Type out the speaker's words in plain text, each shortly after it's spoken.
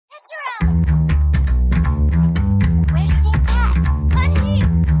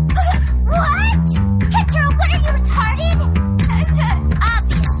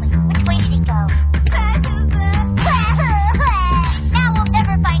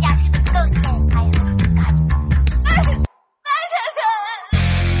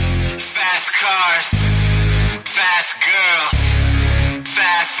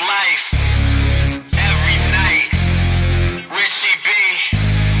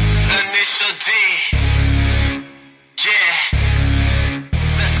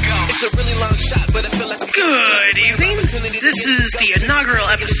Good evening. This is the inaugural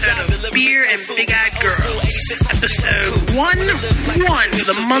episode of Beer and Big-Eyed Girls. Episode 1 for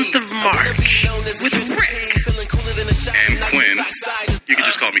the month of March. With Rick. And Quen. You can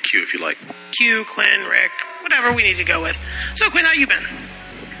just call me Q if you like. Q, Quen, Rick. Whatever we need to go with. So, Quen, how you been?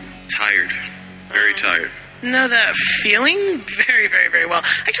 Tired. Very tired. Know that feeling? Very, very, very well.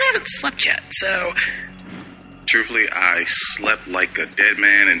 Actually, I haven't slept yet, so... Truthfully, I slept like a dead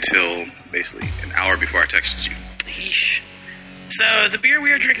man until basically an hour before I texted you. Yeesh. So, the beer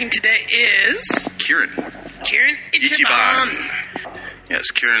we are drinking today is... Quen. Quen Ichiban.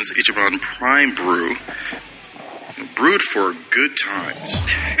 Yes, Quen Ichiban Prime Brew. Brewed for good times.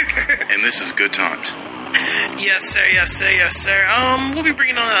 And this is good times. Yes, sir, yes, sir, yes, sir. We'll be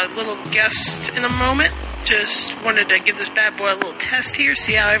bringing on a little guest in a moment. Just wanted to give this bad boy a little test here,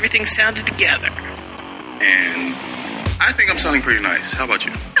 see how everything sounded together. And I think I'm sounding pretty nice. How about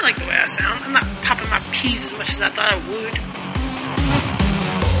you? I like the way I sound. I'm not popping my peas as much as I thought I would.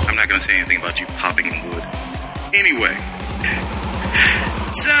 I'm not going to say anything about you popping wood. Anyway.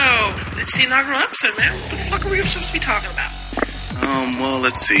 So, it's the inaugural episode, man. What the fuck are we supposed to be talking about? Well,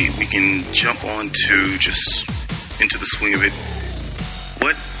 let's see. We can jump on to just into the swing of it.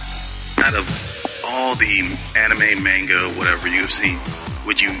 What, out of all the anime, manga, whatever you have seen,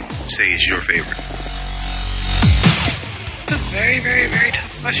 would you say is your favorite? It's a very, very, very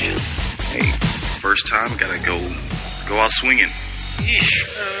tough question. Hey, first time, gotta go out swinging. Yeesh.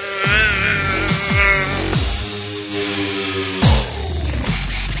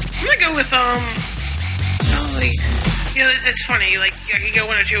 I'm gonna go with, it's funny, like, I could go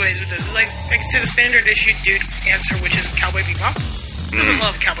one or two ways with this. It's like, I could say the standard issue dude answer, which is Cowboy Bebop. Who doesn't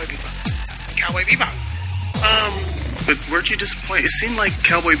love Cowboy Bebop? Cowboy Bebop. But weren't you disappointed? It seemed like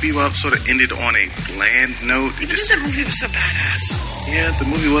Cowboy Bebop sort of ended on a bland note. That movie was so badass. Yeah, the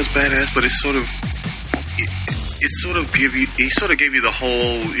movie was badass, but it sort of gave you the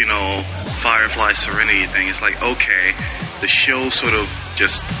whole, Firefly Serenity thing. It's like, okay, the show sort of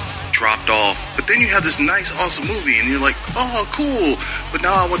just dropped off, but then you have this nice, awesome movie, and you're like, oh, cool, but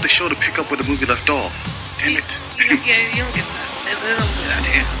now I want the show to pick up where the movie left off. Damn it. You don't get that. They don't do that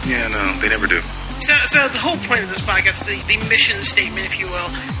to you. Yeah, no, they never do. So the whole point of this podcast, the mission statement, if you will,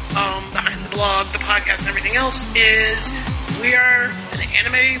 behind the blog, the podcast, and everything else, is we are an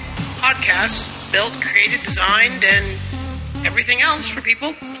anime podcast built, created, designed, and everything else for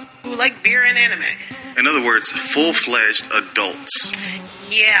people who like beer and anime. In other words, full-fledged adults.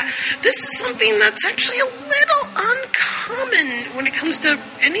 Yeah, this is something that's actually a little uncommon when it comes to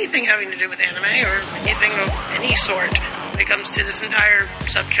anything having to do with anime or anything of any sort when it comes to this entire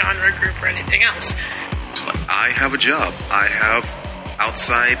subgenre group or anything else. It's like, I have a job. I have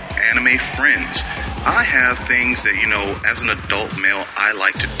outside anime friends. I have things that, as an adult male, I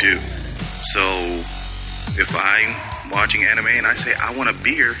like to do. So, if I'm watching anime and I say, I want a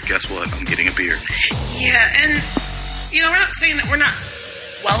beer, guess what? I'm getting a beer. Yeah, and, we're not saying that we're not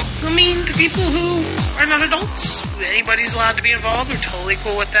welcoming to people who are not adults. Anybody's allowed to be involved. We're totally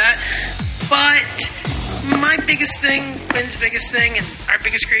cool with that. But my biggest thing, Quinn's biggest thing, and our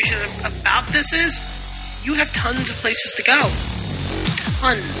biggest creation about this is you have tons of places to go.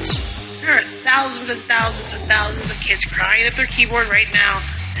 Tons. There are thousands and thousands and thousands of kids crying at their keyboard right now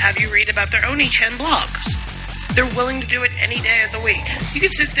to have you read about their Oni-chan blogs. They're willing to do it any day of the week. You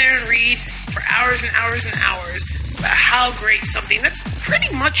can sit there and read for hours and hours and hours about how great something that's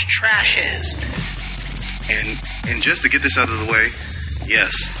pretty much trash is. And just to get this out of the way,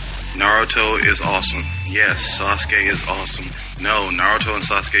 yes, Naruto is awesome. Yes, Sasuke is awesome. No, Naruto and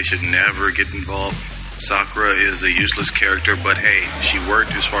Sasuke should never get involved. Sakura is a useless character, but hey, she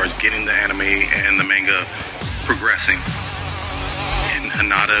worked as far as getting the anime and the manga progressing. And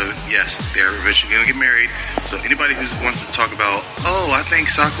Hinata, yes, they're eventually going to get married. So anybody who wants to talk about, oh, I think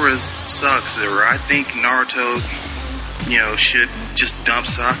Sakura sucks, or I think Naruto, should just dump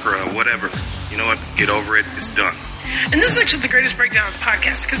Sakura, whatever. You know what? Get over it. It's done. And this is actually the greatest breakdown of the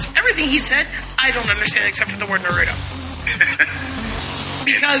podcast, because everything he said, I don't understand except for the word Naruto.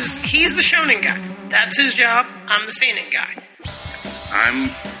 Because he's the shonen guy. That's his job. I'm the seinen guy.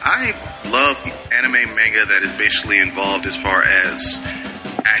 I I love anime manga that is basically involved as far as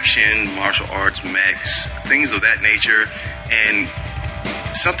action, martial arts, mechs, things of that nature, and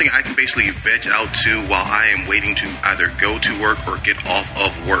something I can basically veg out to while I am waiting to either go to work or get off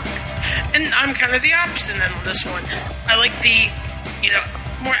of work. And I'm kind of the opposite then on this one. I like the,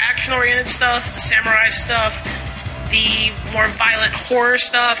 more action-oriented stuff, the samurai stuff, the more violent horror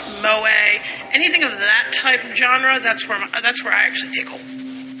stuff, moe, anything of that type of genre. That's where I actually take hold.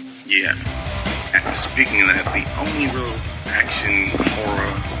 Yeah. And speaking of that, the only real action,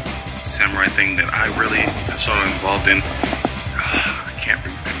 horror, samurai thing that I really am sort of involved in, I can't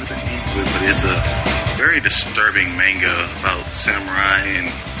remember the name of it, but it's a very disturbing manga about samurai,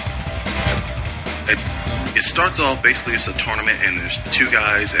 and it starts off basically it's a tournament, and there's two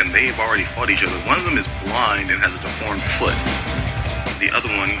guys, and they've already fought each other. One of them is blind and has a deformed foot. The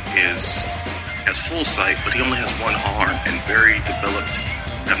other one has full sight, but he only has one arm and very developed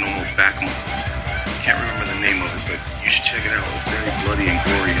abnormal back muscle. Can't remember the name of it, but you should check it out. It's very bloody and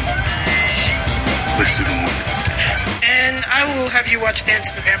gory and twisted and weird. And I will have you watch Dance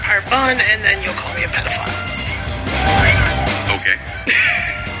in the Vampire Bun, and then you'll call me a pedophile. Okay.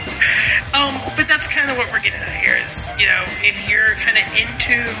 But that's kind of what we're getting at here is, if you're kind of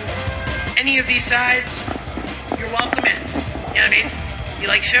into any of these sides, you're welcome in. You know what I mean? You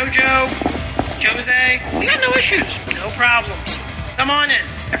like shoujo, josei, we got no issues, no problems. Come on in.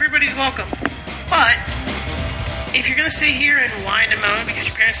 Everybody's welcome. But if you're going to sit here and whine and moan because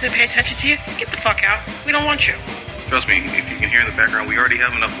your parents didn't pay attention to you, get the fuck out. We don't want you. Trust me, if you can hear in the background, we already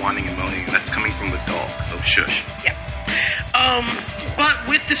have enough whining and moaning. That's coming from the dog, so shush. Yep. But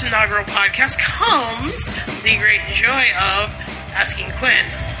with this inaugural podcast comes the great joy of asking Quen,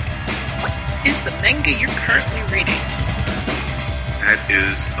 what is the manga you're currently reading? That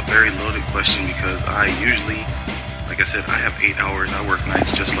is a very loaded question because I usually, like I said, I have 8 hours. I work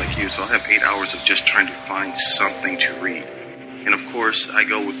nights just like you, so I have 8 hours of just trying to find something to read. And of course, I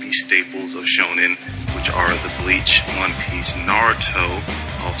go with the staples of shonen, which are the Bleach, One Piece, Naruto.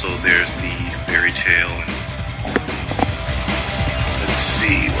 Also, there's the Fairy Tail. And let's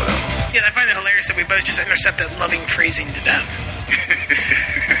see what else. Yeah, I find it hilarious that we both just intercepted loving phrasing to death.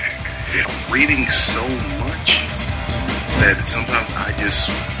 Yeah, reading so much that sometimes I just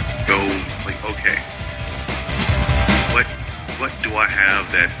go like, okay, what do I have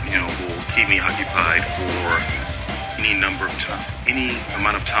that will keep me occupied for any number of time, any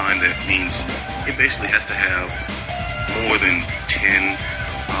amount of time? That means it basically has to have more than 10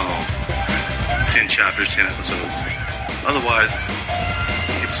 chapters, 10 episodes. Otherwise,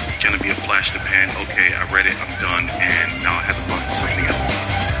 it's going to be a flash in the pan. Okay, I read it, I'm done, and now I have to find something else.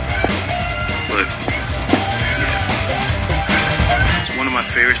 But yeah, it's one of my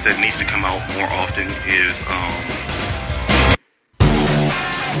favorites that needs to come out more often is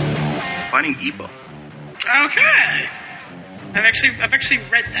finding Ippo. Okay. I've actually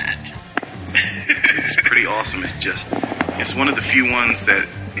read that. It's pretty awesome. It's one of the few ones that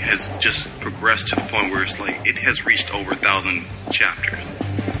has just progressed to the point where it's like it has reached over 1,000 chapters.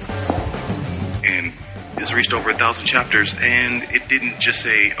 And it's reached over 1,000 chapters, and it didn't just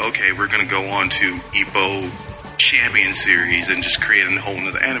say, okay, we're going to go on to Ippo Champion Series and just create a whole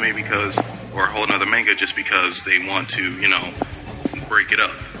nother anime or a whole nother manga just because they want to, break it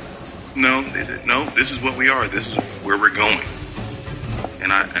up. No, they didn't. No, this is what we are. This is where we're going.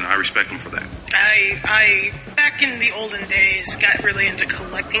 And I respect them for that. I back in the olden days got really into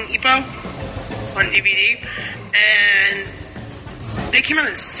collecting Ippo on DVD, and they came out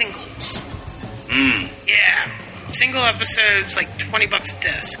in singles. Yeah, single episodes, like $20 a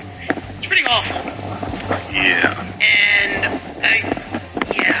disc. It's pretty awful. Yeah. And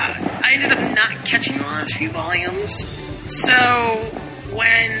I ended up not catching the last few volumes. So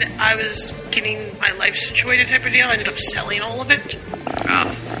when I was getting my life situated type of deal, I ended up selling all of it.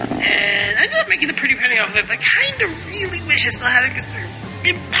 And I ended up making a pretty penny off of it, but I kind of really wish I still had it because they're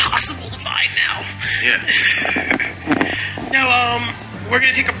impossible to find now. Yeah. Now, we're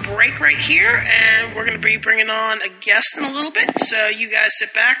going to take a break right here, and we're going to be bringing on a guest in a little bit. So you guys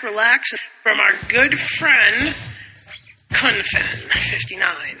sit back, relax, from our good friend, Quen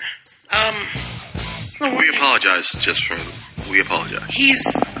 59. We apologize we apologize.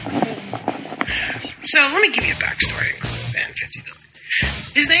 So let me give you a backstory on Quen 59.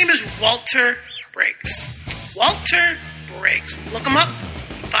 His name is Walter Briggs. Walter Briggs. Look him up,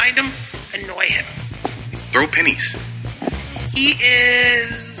 find him, annoy him. Throw pennies.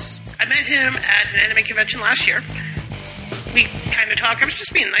 I met him at an anime convention last year. We kind of talked. I was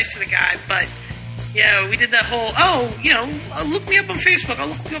just being nice to the guy, but, we did that whole, look me up on Facebook. I'll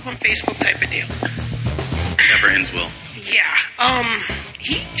look you up on Facebook type of deal. Never ends well. Yeah.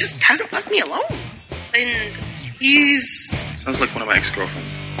 he just hasn't left me alone. And he's... Sounds like one of my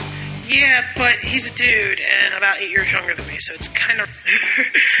ex-girlfriends. Yeah, but he's a dude and about 8 years younger than me, so it's kind of...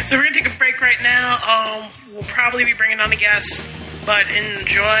 So we're going to take a break right now. We'll probably be bringing on a guest, but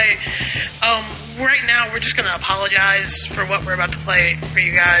enjoy. Right now, we're just going to apologize for what we're about to play for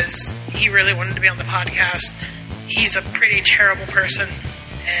you guys. He really wanted to be on the podcast. He's a pretty terrible person,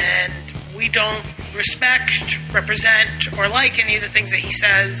 and we don't respect, represent, or like any of the things that he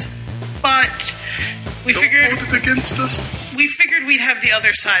says, but we figured... Don't hold it against us. We figured we'd have the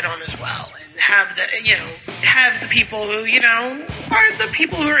other side on as well, and have the people who, are the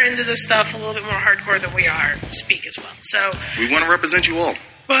people who are into this stuff a little bit more hardcore than we are speak as well. So we want to represent you all.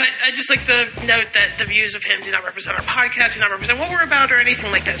 But I'd just like to note that the views of him do not represent our podcast, do not represent what we're about or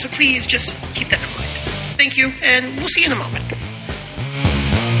anything like that. So please just keep that in mind. Thank you, and we'll see you in a moment.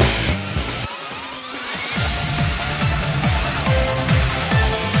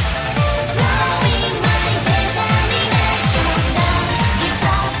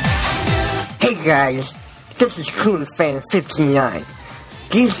 Hey guys, this is Quen Fan 59.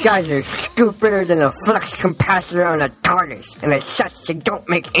 These guys are stupider than a flux capacitor on a TARDIS, and as such, they don't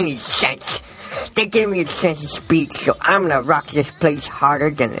make any sense. They gave me a chance to speak, so I'm gonna rock this place harder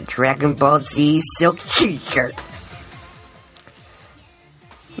than a Dragon Ball Z silk t-shirt.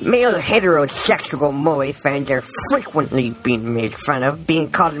 Male heterosexual moe fans are frequently being made fun of,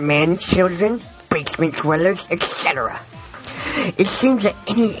 being called man-children, basement dwellers, etc. It seems that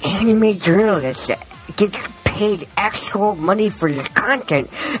any anime journalist that gets paid actual money for this content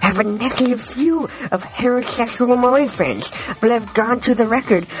have a negative view of heterosexual moe fans, but have gone to the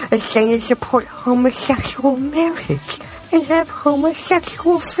record as saying they support homosexual marriage and have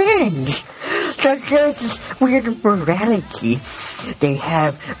homosexual fans. So there's this weird morality they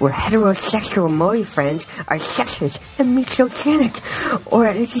have where heterosexual moe fans are sexist and misogynic, or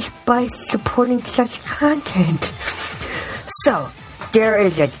at least by supporting such content. So, there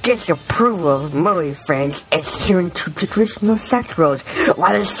is a disapproval of moe fans adhering to traditional sex roles,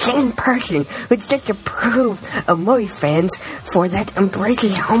 while the same person would disapprove of moe fans for that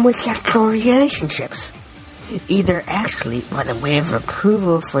embraces homosexual relationships. Either actually by the way of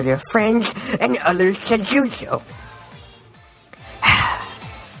approval for their friends and others to do so.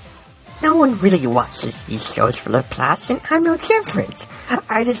 No one really watches these shows for the plots, and I'm no different.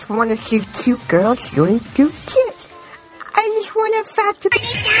 I just want to see cute girls doing cute shit. I just want to fap to the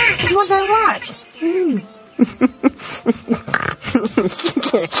what I watch.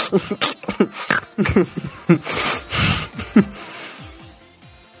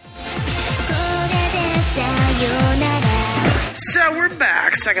 So we're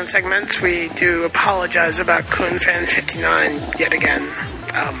back. Second segment. We do apologize about Quen Fan 59 yet again.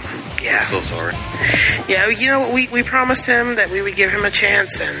 Yeah. I'm so sorry. Yeah, we promised him that we would give him a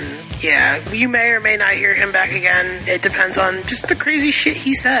chance, and yeah, you may or may not hear him back again. It depends on just the crazy shit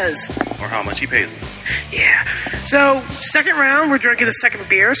he says. Or how much he pays me. Yeah. So, second round, we're drinking a second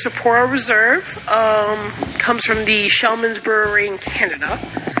beer. Sapporo Reserve comes from the Shellman's Brewery in Canada.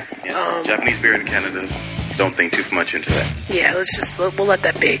 Yes, Japanese beer in Canada. Don't think too much into that. Yeah, we'll let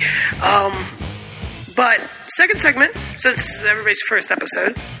that be. But, second segment, since this is everybody's first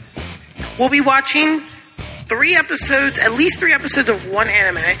episode, we'll be watching at least three episodes of one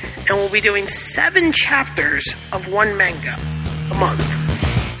anime, and we'll be doing 7 chapters of one manga a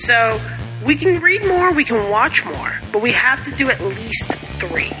month. So, we can read more, we can watch more, but we have to do at least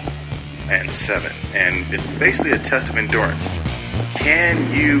 3. And 7. And it's basically a test of endurance.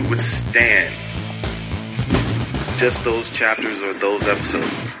 Can you withstand just those chapters or those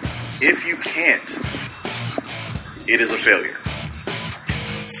episodes? If you can't, it is a failure.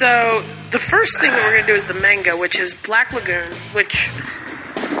 So, the first thing that we're going to do is the manga, which is Black Lagoon, which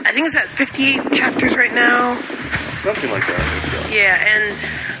I think is at 58 chapters right now. Something like that, I think so. Yeah, and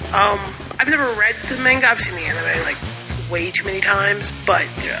I've never read the manga. I've seen the anime, way too many times, but...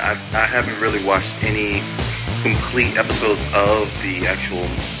 Yeah, I haven't really watched any complete episodes of the actual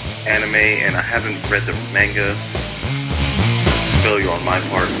anime, and I haven't read the manga. Failure on my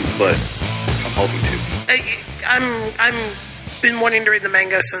part, but I'm hoping to. I'm been wanting to read the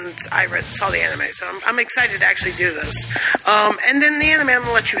manga since I saw the anime, so I'm excited to actually do this. And then the anime I'm going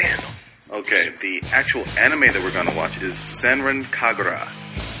to let you handle. Okay, the actual anime that we're going to watch is Senran Kagura.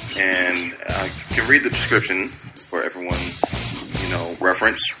 And I can read the description for everyone's,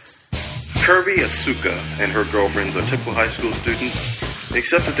 reference. Curvy Asuka and her girlfriends are typical high school students,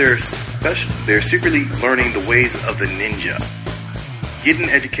 except that they're secretly learning the ways of the ninja. Get an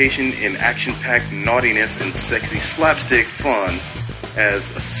education in action-packed naughtiness and sexy slapstick fun as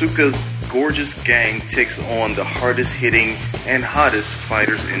Asuka's gorgeous gang takes on the hardest hitting and hottest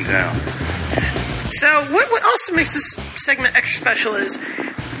fighters in town. So what also makes this segment extra special is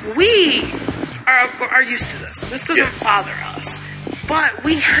we are used to this. This doesn't bother us. But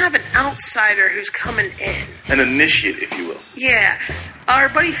we have an outsider who's coming in. An initiate, if you will. Yeah. Our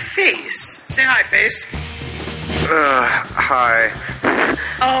buddy Face. Say hi, Face. Hi.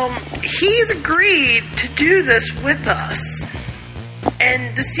 He's agreed to do this with us.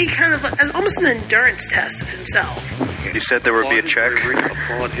 And to see kind of as almost an endurance test of himself. He said there would be a check.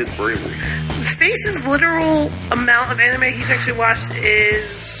 Applaud his bravery. Face's literal amount of anime he's actually watched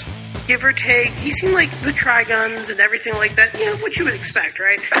is, give or take, he's seen like the Triguns and everything like that. You know, what you would expect,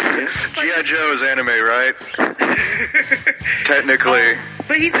 right? G.I. Joe's anime, right? Technically.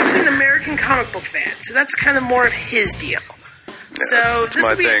 But he's actually an American comic book fan, so that's kind of more of his deal. Yeah, so that's this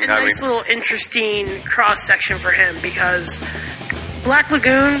would be thing. a nice little interesting cross-section for him, because Black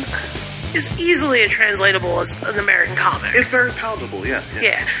Lagoon is easily translatable as an American comic. It's very palatable, yeah.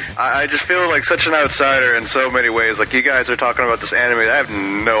 I just feel like such an outsider in so many ways. Like, you guys are talking about this anime. I have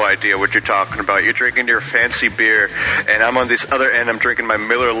no idea what you're talking about. You're drinking your fancy beer, and I'm on this other end. I'm drinking my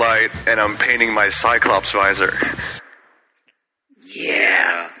Miller Lite, and I'm painting my Cyclops visor.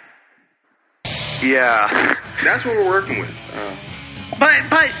 Yeah. Yeah. That's what we're working with. But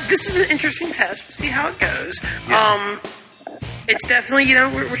this is an interesting test. We'll see how it goes. Yes. It's definitely, you know,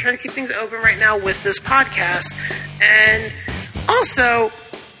 we're trying to keep things open right now with this podcast. And also,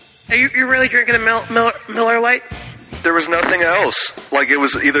 you're really drinking a Miller Lite? There was nothing else. Like, it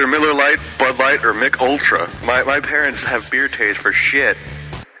was either Miller Lite, Bud Light, or Mick Ultra. My parents have beer taste for shit.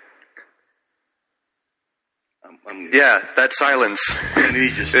 Yeah, that silence. I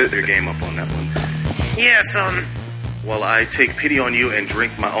need to set their game up on that one. Yeah, son. Well, I take pity on you and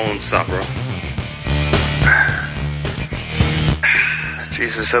drink my own Sapra.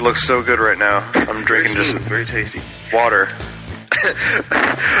 Jesus, that looks so good right now. I'm drinking very just smooth, very tasty water.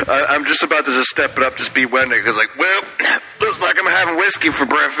 I'm just about to just step it up, just be wetting it, because well, looks like I'm having whiskey for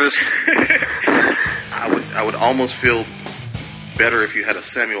breakfast. I would almost feel better if you had a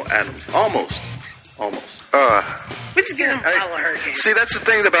Samuel Adams. Almost. We just get him a bottle of Hurricane. See, that's the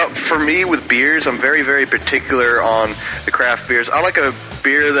thing about, for me, with beers, I'm very, very particular on the craft beers. I like a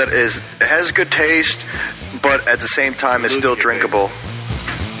beer that has good taste, but at the same time is still drinkable.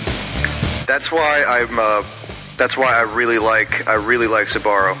 That's why I really like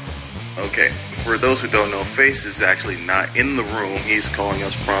Sbarro. Okay, for those who don't know, Face is actually not in the room. He's calling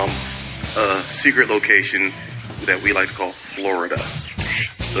us from a secret location that we like to call Florida.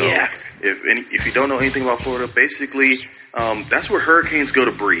 So if you don't know anything about Florida, basically that's where hurricanes go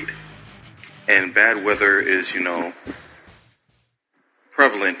to breed, and bad weather is,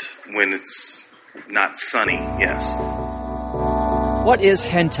 prevalent when it's not sunny. Yes. What is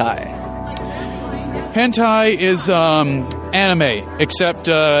hentai? Hentai is anime, except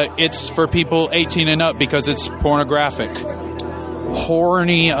it's for people 18 and up because it's pornographic.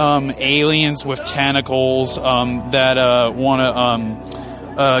 Horny aliens with tentacles that want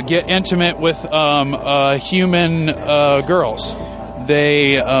to get intimate with human girls.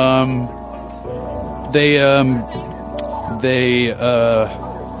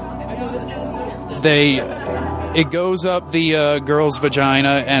 It goes up the girl's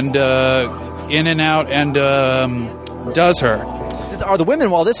vagina and in and out and does her. Are the women,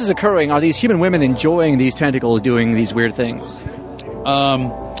 while this is occurring, are these human women enjoying these tentacles doing these weird things?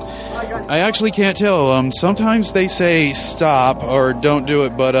 I actually can't tell. Sometimes they say stop or don't do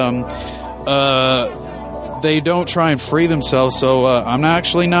it, but they don't try and free themselves, so I'm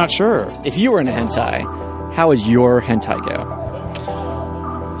actually not sure. If you were in a hentai, how would your hentai go?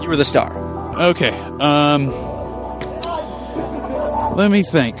 If you were the star. Okay. Let me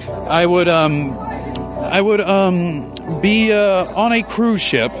think. I would be on a cruise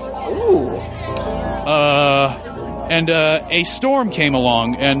ship. Ooh. And a storm came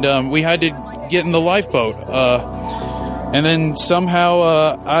along, and we had to get in the lifeboat. And then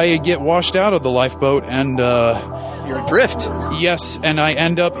somehow I get washed out of the lifeboat, and you're adrift. Yes, and I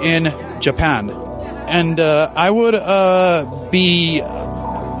end up in Japan. And I would be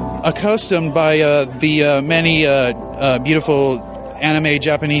accustomed by the many beautiful anime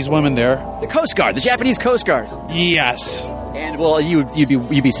Japanese women there. The Coast Guard, the Japanese Coast Guard. Yes. And well, you'd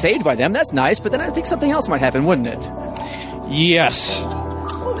be saved by them. That's nice, but then I think something else might happen, wouldn't it? Yes.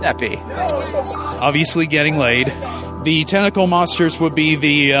 What would that be? Obviously, getting laid. The tentacle monsters would be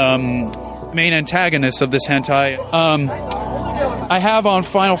the main antagonists of this hentai. I have on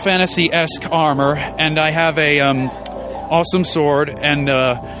Final Fantasy-esque armor, and I have a awesome sword, and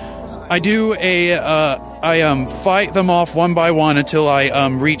I do a I fight them off one by one until I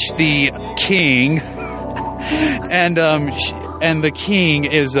reach the king, and the king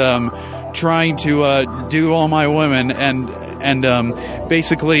is trying to do all my women, and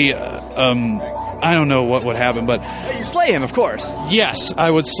basically I don't know what would happen, but You slay him, of course. yes, I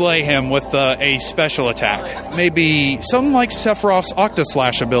would slay him with a special attack, maybe something like Sephiroth's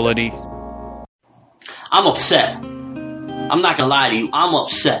Octaslash ability. I'm upset. I'm not gonna lie to you. I'm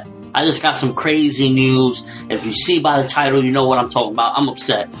upset. I just got some crazy news. If you see by the title, you know what I'm talking about. I'm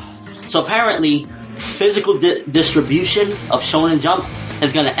upset. So apparently, physical distribution of Shonen Jump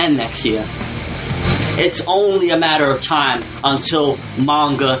is gonna end next year. It's only a matter of time until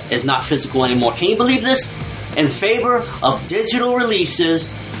manga is not physical anymore. Can you believe this? In favor of digital releases,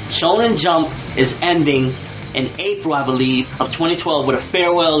 Shonen Jump is ending in April, I believe, of 2012 with a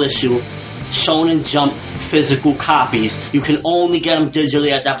farewell issue. Shonen Jump physical copies. You can only get them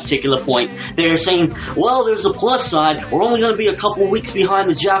digitally at that particular point. They're saying, well, there's a plus side. We're only going to be a couple weeks behind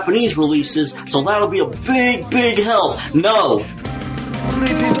the Japanese releases, so that'll be a big, big help. No.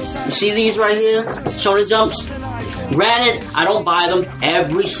 You see these right here? Shonen Jumps? Granted, I don't buy them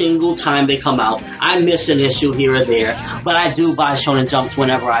every single time they come out. I miss an issue here or there, but I do buy Shonen Jumps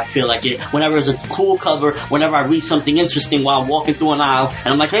whenever I feel like it. Whenever it's a cool cover, whenever I read something interesting while I'm walking through an aisle, and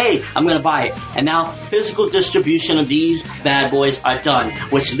I'm like, hey, I'm gonna buy it. And now, physical distribution of these bad boys are done,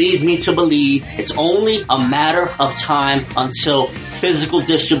 which leads me to believe it's only a matter of time until physical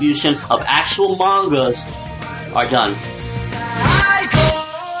distribution of actual mangas are done.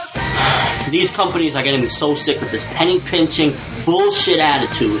 These companies are getting me so sick with this penny pinching bullshit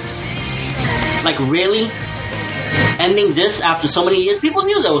attitude. Like, really? Ending this after so many years? People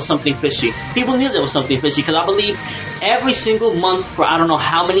knew there was something fishy. Because I believe every single month for I don't know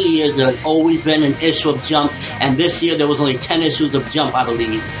how many years there's always been an issue of Jump, and this year there was only 10 issues of Jump, I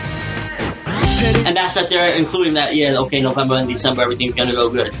believe. And that's that they're including that, yeah, okay, November and December, everything's gonna go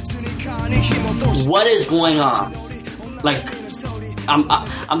good. What is going on? Like,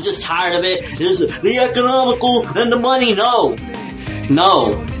 I'm just tired of it. There's the economical and the money. No.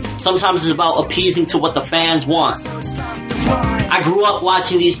 Sometimes it's about appeasing to what the fans want. I grew up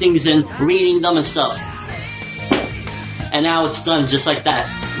watching these things and reading them and stuff. And now it's done just like that.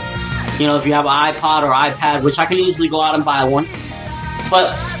 You know, if you have an iPod or iPad, which I can easily go out and buy one.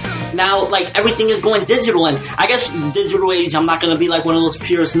 But now, like, everything is going digital, and I guess digital age, I'm not going to be like one of those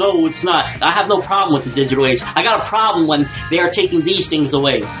purists. No, it's not. I have no problem with the digital age. I got a problem when they are taking these things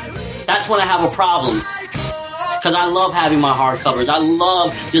away. That's when I have a problem. Because I love having my hardcovers. I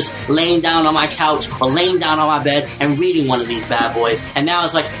love just laying down on my couch or laying down on my bed and reading one of these bad boys. And now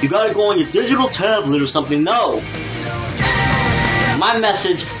it's like, you got to go on your digital tablet or something. No. My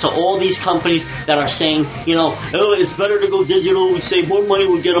message to all these companies that are saying, you know, oh, it's better to go digital, we save more money,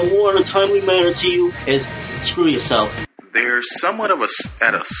 we get them more in a timely manner to you, is screw yourself. They're somewhat of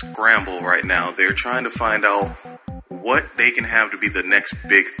at a scramble right now. They're trying to find out what they can have to be the next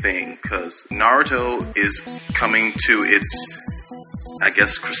big thing, because Naruto is coming to its, I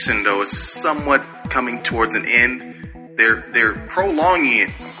guess, crescendo. It's somewhat coming towards an end. They're prolonging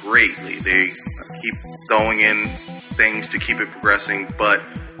it greatly. They keep throwing in things to keep it progressing, but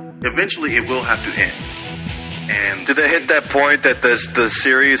eventually it will have to end. And did they hit that point that the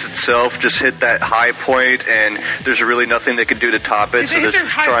series itself just hit that high point and there's really nothing they can do to top it, so they're just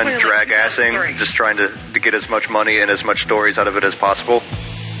trying to drag assing, just trying to get as much money and as much stories out of it as possible?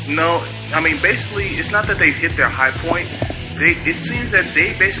 No, I mean, basically it's not that they've hit their high point. It seems that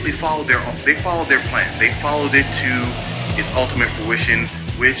they basically followed their plan. They followed it to its ultimate fruition,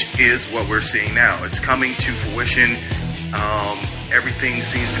 which is what we're seeing now. It's coming to fruition. Everything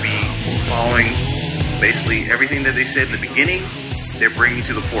seems to be following basically everything that they said in the beginning. They're bringing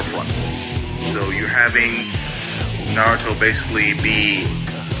to the forefront. So you're having Naruto basically be,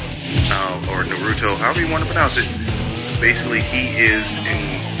 or Naruto, however you want to pronounce it. Basically, he is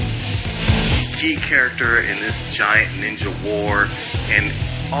a key character in this giant ninja war, and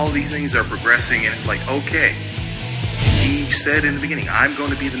all these things are progressing, and it's like, okay. He said in the beginning, I'm going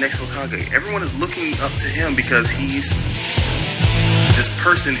to be the next Hokage. Everyone is looking up to him because he's this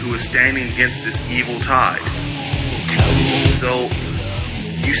person who is standing against this evil tide. So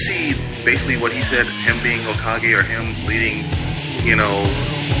you see basically what he said, him being Hokage or him leading, you know,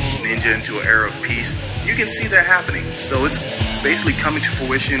 ninja into an era of peace. You can see that happening. So it's basically coming to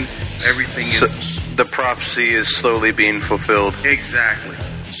fruition. Everything is... So the prophecy is slowly being fulfilled. Exactly.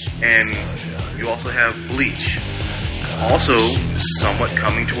 And you also have Bleach. Also, somewhat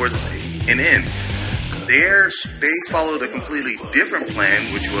coming towards an end. They followed a completely different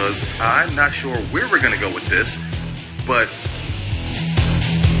plan, which was, I'm not sure where we're going to go with this, but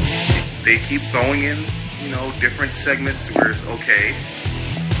they keep throwing in different segments where it's okay.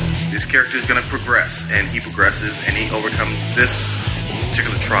 This character is going to progress, and he progresses, and he overcomes this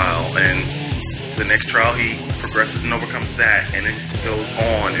particular trial, and the next trial he progresses and overcomes that, and it goes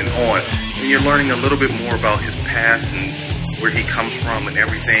on and on. And you're learning a little bit more about his past and where he comes from and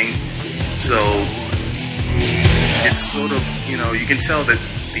everything. So it's sort of, you can tell that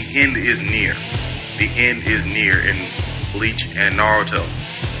the end is near. The end is near in Bleach and Naruto.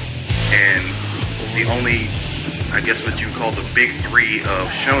 And the only, I guess what you would call the big three of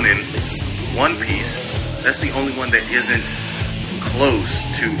Shonen, One Piece, that's the only one that isn't close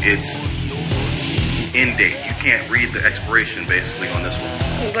to its end date. You can't read the expiration basically on this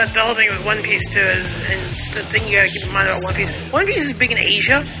one. But the whole thing with One Piece too is the thing you gotta keep in mind about One Piece. One Piece is big in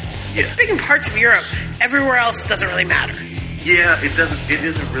Asia. Yeah. It's big in parts of Europe. Everywhere else, it doesn't really matter. Yeah, it doesn't. It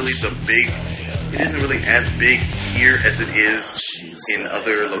isn't really It isn't really as big here as it is in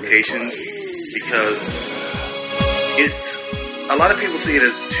other locations because it's. A lot of people see it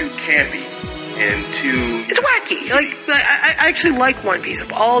as too campy and too. It's wacky. I actually like One Piece.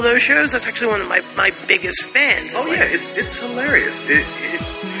 Of all those shows, that's actually one of my biggest fans. Oh yeah, it's hilarious. It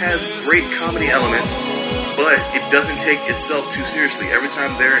has great comedy elements, but it doesn't take itself too seriously. Every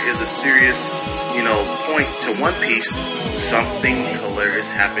time there is a serious, point to One Piece, something hilarious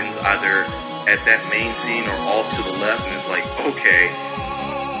happens either at that main scene or off to the left, and it's like, okay,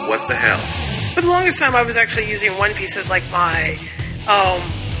 what the hell? For the longest time, I was actually using One Piece as like my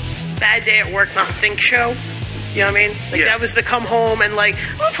bad day at work, not think show. You know what I mean? That was the come home and I'm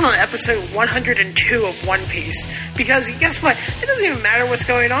gonna put on episode 102 of One Piece because guess what? It doesn't even matter what's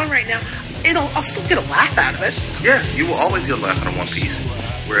going on right now. I'll still get a laugh out of it. Yes, you will always get a laugh out of One Piece.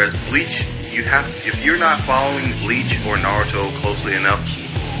 Whereas Bleach, if you're not following Bleach or Naruto closely enough,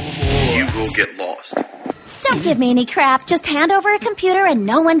 you will get lost. Don't give me any crap. Just hand over a computer and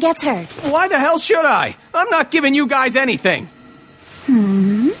no one gets hurt. Why the hell should I? I'm not giving you guys anything.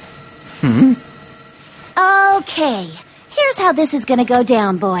 Okay. Here's how this is gonna go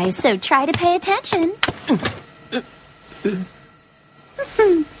down, boys, so try to pay attention.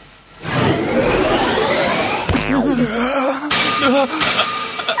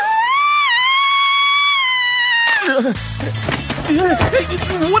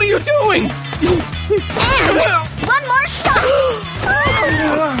 What are you doing? And one more shot!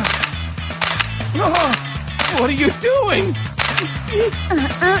 What are you doing?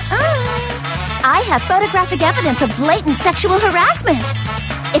 I have photographic evidence of blatant sexual harassment.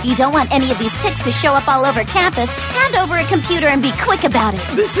 If you don't want any of these pics to show up all over campus, hand over a computer and be quick about it.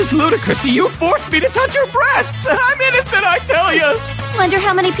 This is ludicrous. You forced me to touch your breasts. I'm innocent, I tell you. Wonder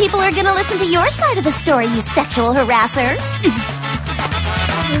how many people are going to listen to your side of the story, you sexual harasser.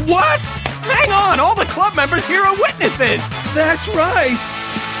 What? Hang on, all the club members here are witnesses. That's right.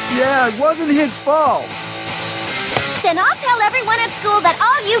 Yeah, it wasn't his fault. Then I'll tell everyone at school that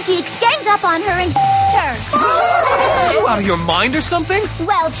all you geeks ganged up on her and her. Are you out of your mind or something?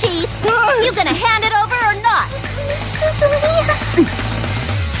 Well, Chief, you gonna hand it over or not?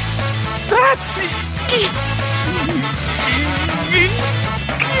 That's...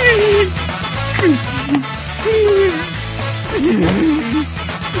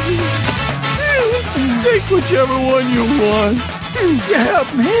 Take whichever one you want. Get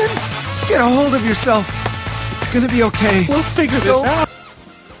up, man. Get a hold of yourself. It's gonna be okay. We'll figure this out.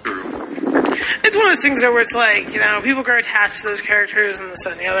 It's one of those things though where it's people grow attached to those characters and this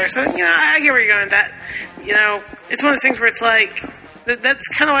and the other. So, I get where you're going with that. It's one of those things where it's that's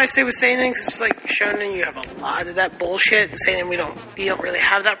kind of why I stay with seinen, because it's shonen, you have a lot of that bullshit, and seinen, you don't really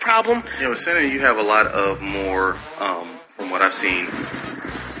have that problem. Yeah, with seinen, you have a lot of more, from what I've seen,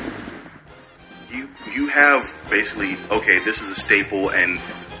 you have basically, okay, this is a staple, and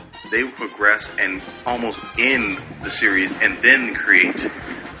they will progress and almost end the series and then create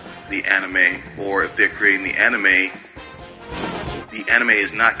the anime. Or if they're creating the anime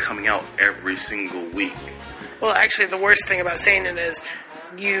is not coming out every single week. Well, actually, the worst thing about seinen is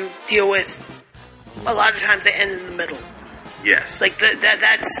you deal with, a lot of times they end in the middle. Yes. That's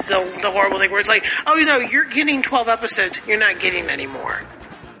the horrible thing where it's you're getting 12 episodes, you're not getting any more.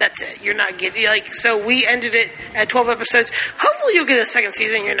 That's it. You're not getting, so we ended it at 12 episodes. Hopefully you'll get a second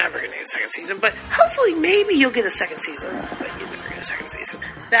season. You're never going to get a second season, but hopefully maybe you'll get a second season, but you're never get a second season.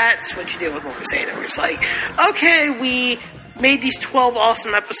 That's what you deal with when we're saying it. We're just okay, we made these 12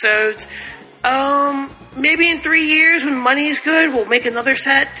 awesome episodes. Maybe in 3 years when money's good, we'll make another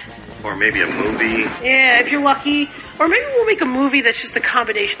set. Or maybe a movie. Yeah, if you're lucky. Or maybe we'll make a movie that's just a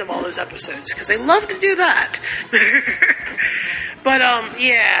combination of all those episodes, because they love to do that. But,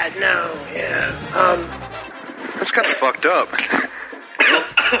 That's kind of fucked up.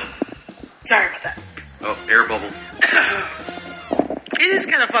 Sorry about that. Oh, air bubble. It is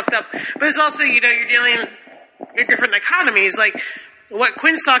kind of fucked up, but it's also, you're dealing in different economies. Like, what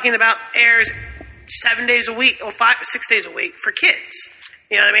Quinn's talking about airs 7 days a week, or 6 days a week for kids.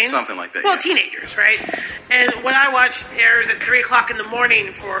 You know what I mean? Something like that. Well, yeah. Teenagers, right? And what I watch airs at 3 o'clock in the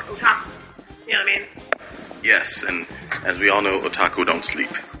morning for otaku. You know what I mean? Yes, and as we all know, otaku don't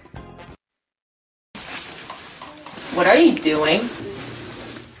sleep. What are you doing?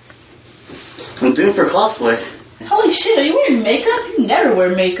 I'm doing for cosplay. Holy shit, are you wearing makeup? You never wear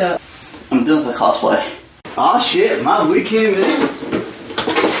makeup. I'm doing for cosplay. Aw shit, my wig came in.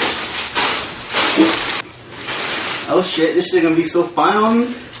 Oh shit, this shit gonna be so fine on me.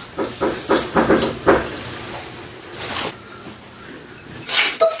 What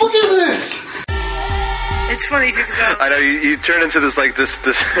the fuck is this? It's funny too, because I know you turn into this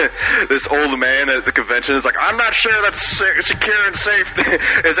this old man at the convention. It's like, I'm not sure that's secure and safe.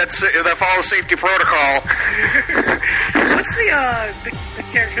 Is that follows safety protocol? What's the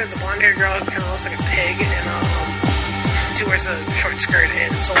character, the blonde-haired girl who kind of looks like a pig, and she wears a short skirt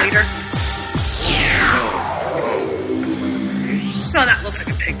in Soul Eater? No, that looks like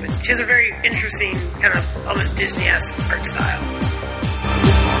a pig, but she has a very interesting, kind of almost Disney-esque art style.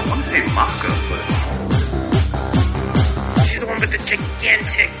 I want to say Manga, but she's the one with the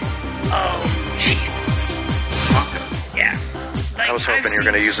gigantic sheath. Manga. Yeah. Like, I was hoping you were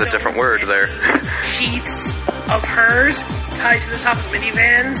going to use a different word there. Sheets of hers tied to the top of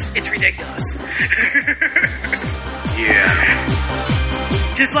minivans. It's ridiculous. Yeah.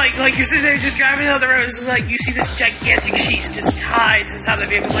 Just like you're sitting there just driving down the road, it's just like you see this gigantic sheet just tied to the top of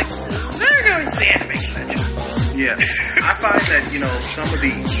the vehicle, like, they're going to the anime convention. Yeah. I find that, some of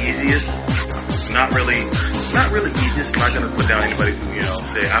the easiest, not really easiest, I'm not going to put down anybody who,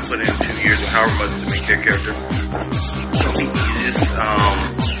 say I put in 2 years or however much to make their character. Some of the easiest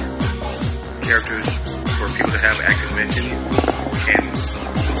characters for people to have at convention, and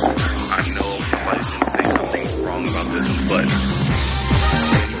I know somebody's going to say something wrong about this, but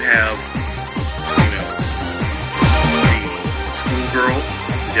when you have, the schoolgirl,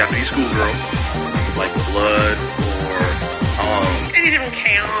 the Japanese schoolgirl, like Blood, or anything from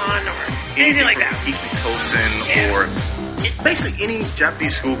K-On! Or anything like that. Ikitosen, or basically any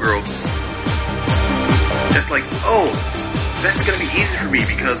Japanese schoolgirl that's like, oh, that's going to be easy for me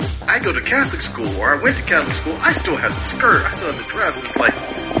because I go to Catholic school, or I went to Catholic school, I still have the skirt, I still have the dress. It's like,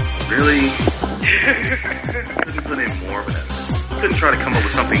 really? Couldn't put in more of it. Couldn't try to come up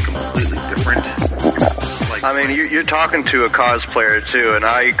with something completely different. Like, I mean, you're talking to a cosplayer too, and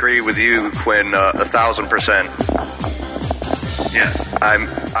I agree with you, Quinn, 1,000%. Yes.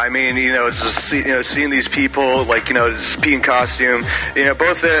 I mean, just seeing these people, just be in costume,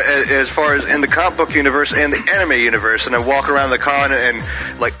 both as far as in the comic book universe and the anime universe, and I walk around the con, and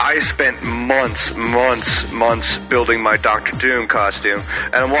I spent months building my Doctor Doom costume,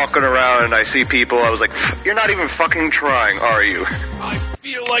 and I'm walking around and I see people, I was like, you're not even fucking trying, are you? I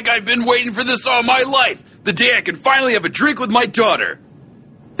feel like I've been waiting for this all my life. The day I can finally have a drink with my daughter.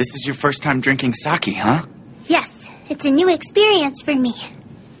 This is your first time drinking sake, huh? Yes, it's a new experience for me.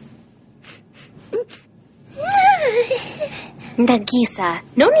 Nagisa,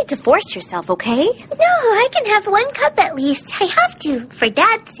 no need to force yourself, okay? No, I can have 1 cup at least. I have to, for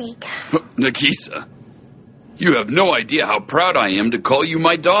Dad's sake. Nagisa, you have no idea how proud I am to call you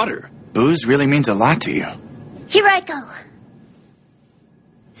my daughter. Booze really means a lot to you. Here I go.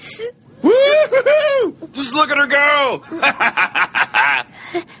 Woo-hoo-hoo! Just look at her go!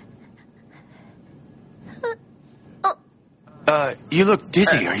 You look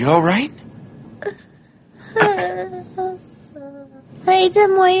dizzy. Are you all right? Hey,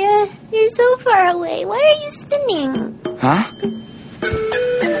 Tomoya, you're so far away. Why are you spinning? Huh?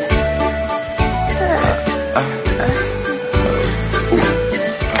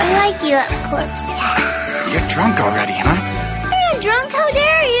 I like you up close. You're drunk already, huh? You're not drunk, how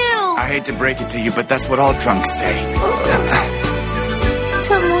dare you? I hate to break it to you, but that's what all drunks say.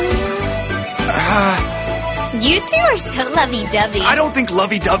 Tomoya. You two are so lovey-dovey. I don't think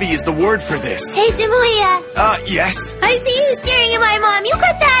lovey-dovey is the word for this. Hey, Tomoya. Yes? I see you staring at my mom. You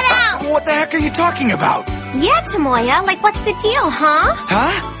cut that out. What the heck are you talking about? Yeah, Tomoya, what's the deal, huh?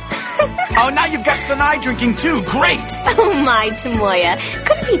 Huh? Oh, now you've got Sanai drinking too. Great. Oh, my, Tomoya.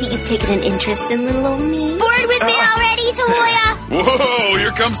 Could it be that you've taken an interest in little old me? Bored with me already, Tomoya? Whoa,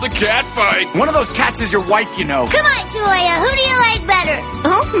 here comes the cat fight. One of those cats is your wife, you know. Come on, Tomoya. Who do you like better?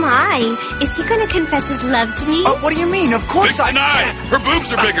 Oh, my. Is he going to confess his love to me? What do you mean? Of course Big Sanai. Her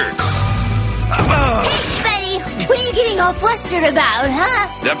boobs are bigger. Hey, Betty. What are you getting all flustered about, huh?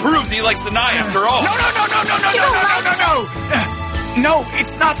 That proves he likes Sanai after all. No. No,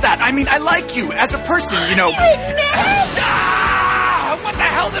 it's not that. I mean, I like you as a person, you know. What the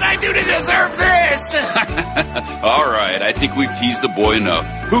hell did I do to deserve this? All right, I think we've teased the boy enough.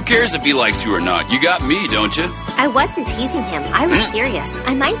 Who cares if he likes you or not? You got me, don't you? I wasn't teasing him. I was serious.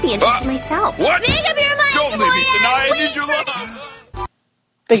 I might be interested myself. What? Make up your mind, Don't leave me, Sinai. I need your love.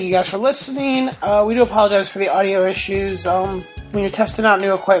 Thank you guys for listening. We do apologize for the audio issues. When you're testing out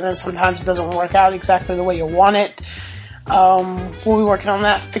new equipment, sometimes it doesn't work out exactly the way you want it. We'll be working on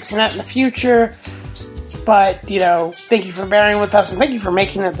that, fixing that in the future. But, thank you for bearing with us, and thank you for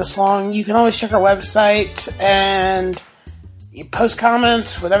making it this long. You can always check our website, and you post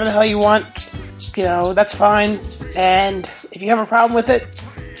comments, whatever the hell you want. That's fine. And if you have a problem with it,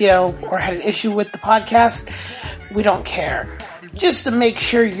 or had an issue with the podcast, we don't care. Just to make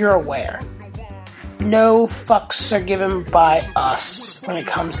sure you're aware. No fucks are given by us when it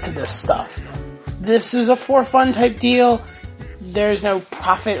comes to this stuff. This is a for fun type deal. There's no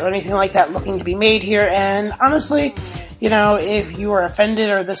profit or anything like that looking to be made here. And honestly, if you are offended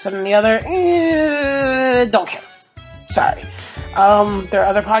or this and the other, don't care. Sorry. There are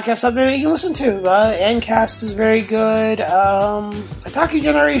other podcasts out there that you can listen to. Endcast is very good. Otaku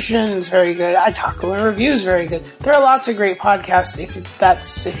Generation is very good. Otaku in Review is very good. There are lots of great podcasts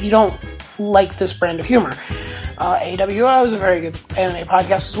if you don't like this brand of humor. AWO is a very good anime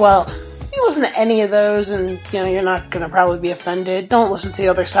podcast as well. You can listen to any of those and, you're not going to probably be offended. Don't listen to the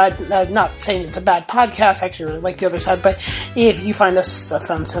other side. I'm not saying it's a bad podcast. I actually really like the other side. But if you find us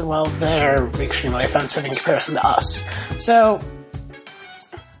offensive, well, they're extremely offensive in comparison to us. So,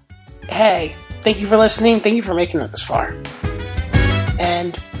 hey, thank you for listening. Thank you for making it this far.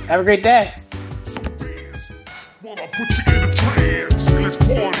 And have a great day.